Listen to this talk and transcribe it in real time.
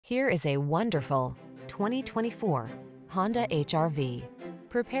Here is a wonderful 2024 Honda HR-V.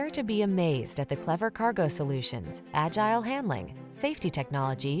 Prepare to be amazed at the clever cargo solutions, agile handling, safety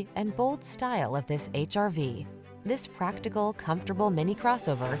technology, and bold style of this HR-V. This practical, comfortable mini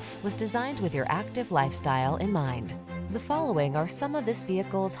crossover was designed with your active lifestyle in mind. The following are some of this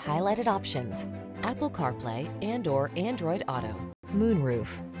vehicle's highlighted options: Apple CarPlay and/or Android Auto, moonroof,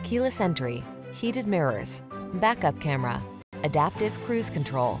 keyless entry, heated mirrors, backup camera, adaptive cruise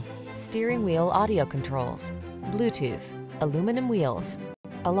control, steering wheel audio controls, Bluetooth, aluminum wheels,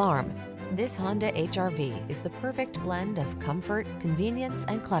 alarm. This Honda HR-V is the perfect blend of comfort, convenience,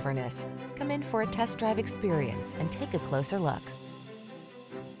 and cleverness. Come in for a test drive experience and take a closer look.